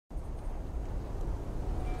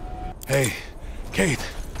Hey, Kate.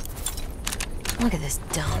 Look at this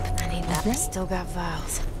dump. I need that. I still got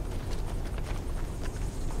vials.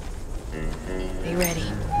 Be ready.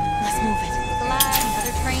 Let's move it. Glad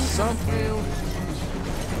another train come through.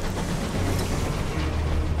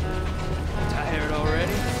 Tired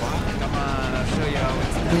already? Come on, I'll show you how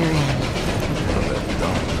it's done. We're in.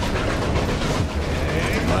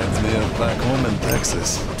 Reminds me of back home in Texas.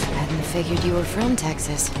 Hadn't figured you were from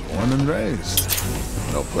Texas. Born and raised.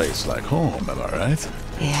 No place like home, am I right?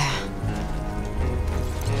 Yeah.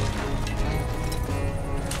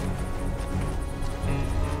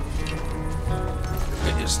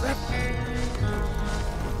 Is that?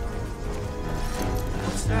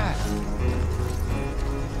 What's that?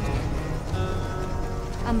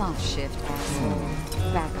 I'm off shift, asshole.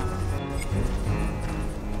 Back off.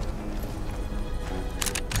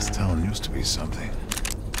 This town used to be something.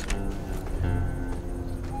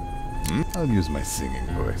 I'll use my singing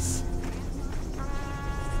voice.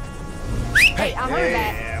 Hey, I heard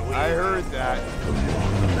that. I heard that. The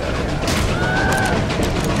more the better.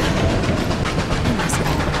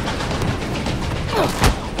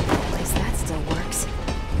 At least that still works.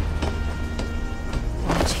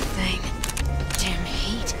 Watchy thing. Damn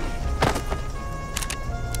heat.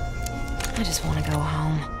 I just want to go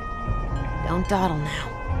home. Don't dawdle now.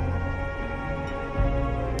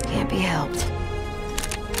 Can't be helped.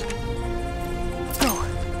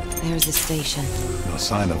 There's the station. No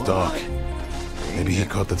sign of Doc. Maybe he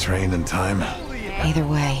caught the train in time. Either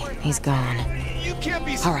way, he's gone. You can't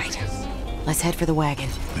be All right, let's head for the wagon.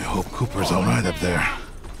 I hope Cooper's all right up there.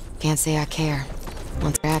 Can't say I care.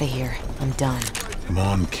 Once we're out of here, I'm done. Come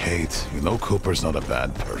on, Kate. You know Cooper's not a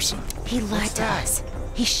bad person. He lied to us.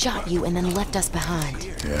 He shot you and then left us behind.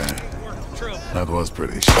 Yeah, that was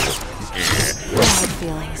pretty shit. No hard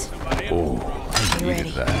feelings. Oh, I You ready?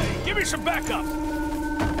 needed that. Give me some backup.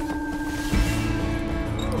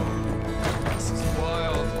 This is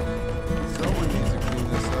wild. Someone needs to clean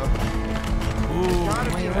this up.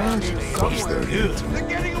 Way around you. Of course they're here too. They're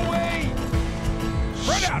getting away.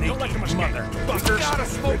 Spread out. Don't let them escape. Motherfuckers. Gotta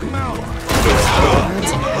smoke them out.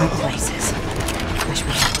 Birds in hard places. Wish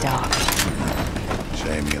we had a dog.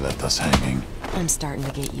 Shame you left us hanging. I'm starting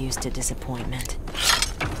to get used to disappointment.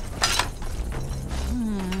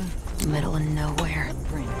 Middle of nowhere.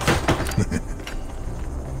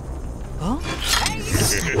 Huh?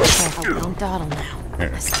 Careful, don't dawdle now.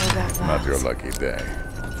 I still got vials. Not your lucky day.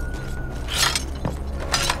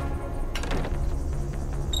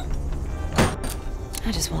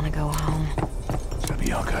 I just want to go home. Should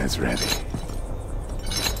be all guys ready.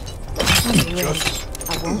 I'll be ready.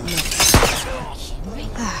 I won't miss.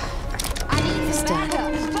 I need It's some done.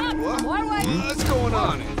 backup. Stop! What way? What's going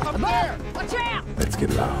on? Up there. Watch out! Let's get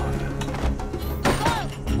loud.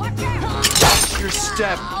 Watch out! Watch your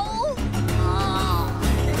step.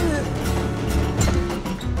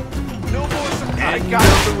 No more some I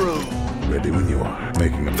got the room. Ready when you are.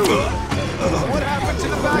 Making a move. What happened to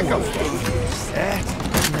the backup?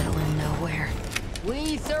 Middle of nowhere.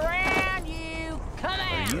 We surround you! Come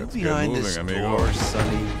out! You behind this door,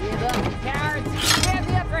 Sonny. Give up, cowards! You have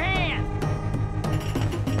the upper hand!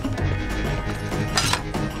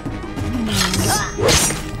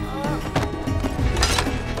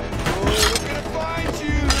 We're gonna find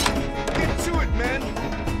you. Get to it, men.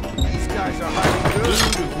 These guys are hiding good.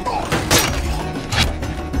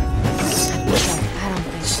 I don't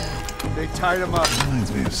think so. They tied him up.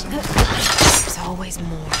 Reminds me of something. There's always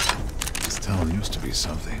more. This town used to be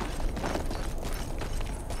something.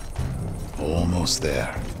 Almost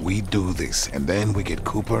there. We do this, and then we get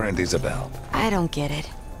Cooper and Isabel. I don't get it.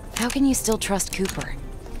 How can you still trust Cooper?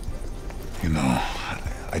 You know,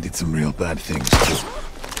 I did some real bad things too.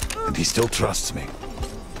 And he still trusts me.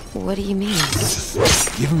 What do you mean?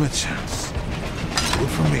 Give him a chance. Do it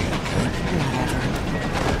for me, okay?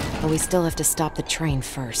 Whatever. But we still have to stop the train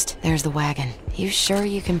first. There's the wagon. You sure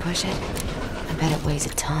you can push it? I bet it weighs a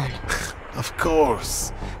ton. Of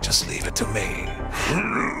course. Just leave it to me.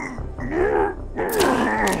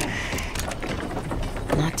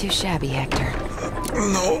 Not too shabby, Hector.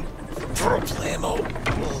 No problemo.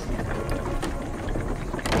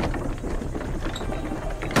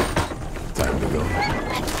 Time to go.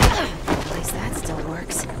 At least that still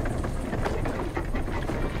works.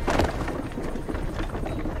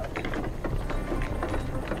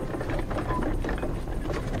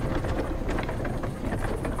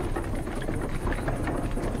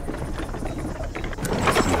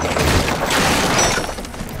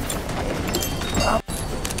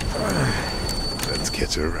 Let's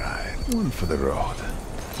catch a ride. One for the road.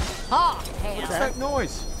 Oh, hell. What's that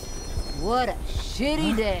noise? What a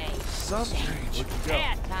shitty day. Sup? Strange.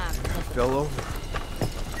 Bad time. Fell over.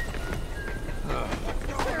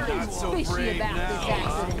 Not so Fishy brave about now, this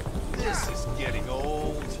huh? accident. This is getting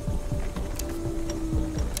old.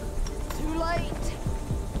 Too late.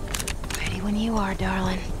 Ready when you are,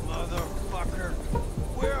 darling. Motherfucker.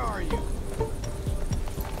 Where are you?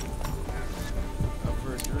 Up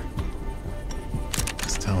for a drink.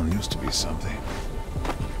 This town used to be something.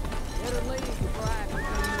 Better leave before I have to clean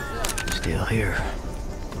this up. Still here.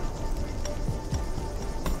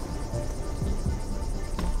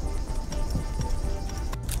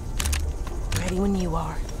 Ready when you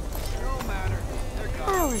are. No matter. They're gone.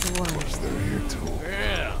 I was worse. They're here too.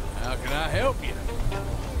 Well, how can I help you?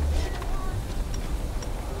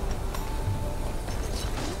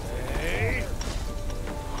 Hey.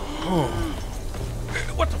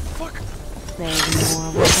 What the fuck? There's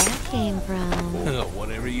more where that came from.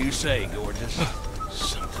 Whatever you say, gorgeous.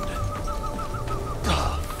 Something to...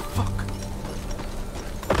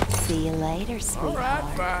 See you later, All right,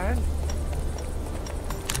 sweetheart. fine.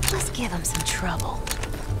 Let's give him some trouble.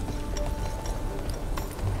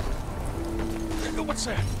 What's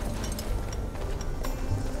that?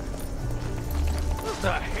 What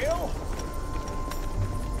the hell?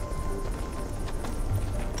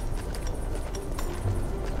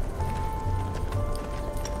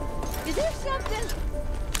 Is there something?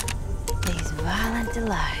 These violent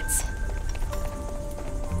delights.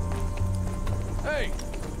 Hey.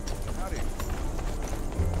 Howdy.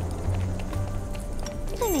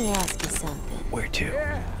 Let me ask you something. Where to?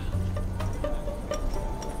 Yeah.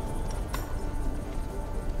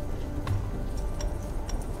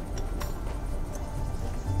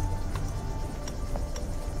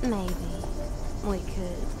 Maybe we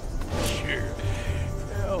could. Sure.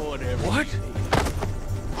 Whatever. What?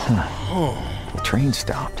 The train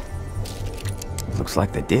stopped. Looks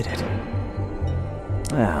like they did it.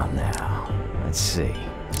 Well, now, let's see.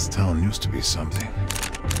 This town used to be something.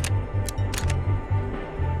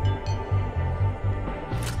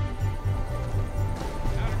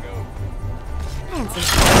 Gotta go. Fancy.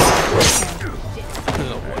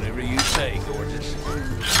 Whatever you say, gorgeous.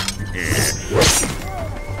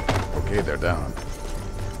 Okay, they're down.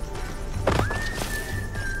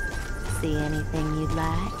 See anything you'd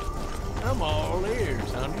like? I'm all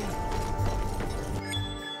ears, honey.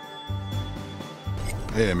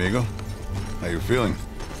 Hey, amigo. How you feeling?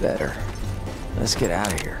 Better. Let's get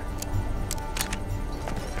out of here.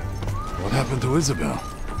 What happened to Isabel?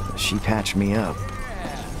 She patched me up.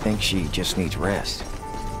 Think she just needs rest.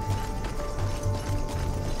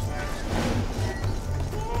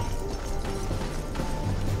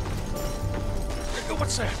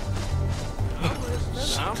 What's that?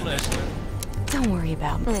 I'm listening. Don't worry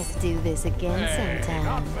about me. Let's do this again Hey, sometime.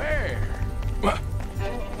 not fair.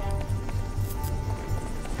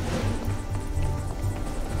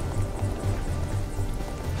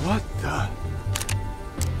 What the?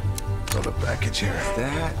 Got a package here.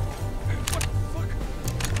 That? What the fuck?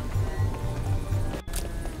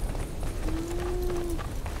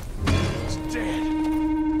 It's dead.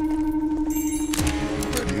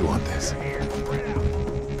 Where do you want this?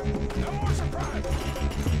 No more surprise.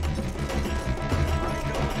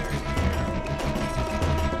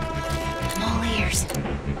 I'm all ears.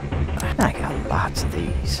 I got lots of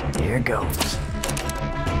these. Here goes.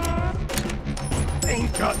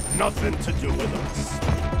 Ain't got nothing to do with us.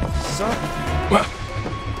 Son.